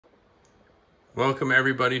Welcome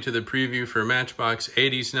everybody to the preview for Matchbox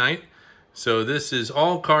 80s Night. So this is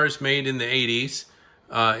all cars made in the 80s,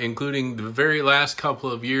 including the very last couple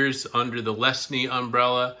of years under the Lesney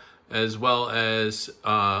umbrella, as well as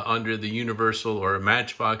under the Universal or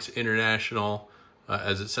Matchbox International,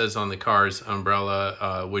 as it says on the cars,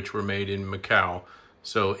 umbrella, which were made in Macau.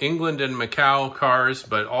 So England and Macau cars,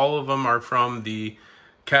 but all of them are from the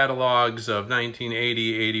catalogs of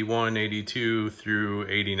 1980, 81, 82 through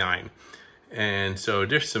 89. And so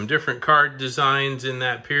there's some different card designs in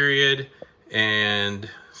that period, and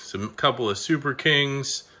some couple of Super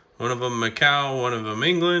Kings, one of them Macau, one of them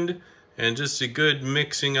England, and just a good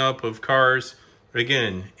mixing up of cars.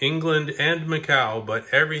 Again, England and Macau, but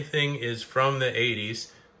everything is from the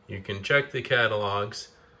 80s. You can check the catalogs.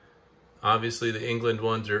 Obviously the England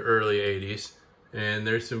ones are early 80s. And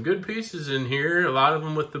there's some good pieces in here, a lot of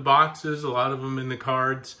them with the boxes, a lot of them in the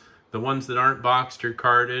cards. The ones that aren't boxed or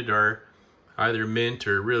carded are either mint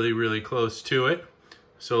or really close to it.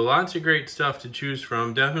 So lots of great stuff to choose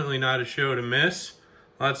from. Definitely not a show to miss.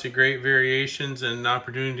 Lots of great variations and an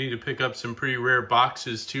opportunity to pick up some pretty rare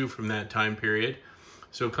boxes too from that time period.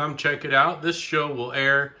 So come check it out. This show will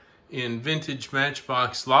air in Vintage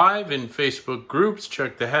Matchbox Live in Facebook groups.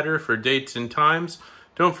 Check the header for dates and times.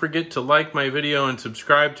 Don't forget to like my video and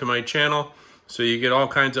subscribe to my channel so you get all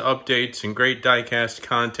kinds of updates and great diecast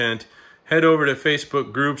content. Head over to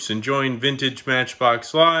Facebook groups and join Vintage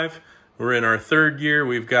Matchbox Live. We're in our third year.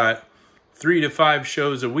 We've got 3 to 5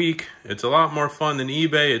 shows a week. It's a lot more fun than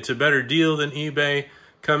eBay. It's a better deal than eBay.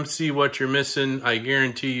 Come see what you're missing. I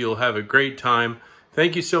guarantee you'll have a great time.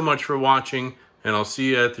 Thank you so much for watching, and I'll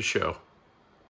see you at the show.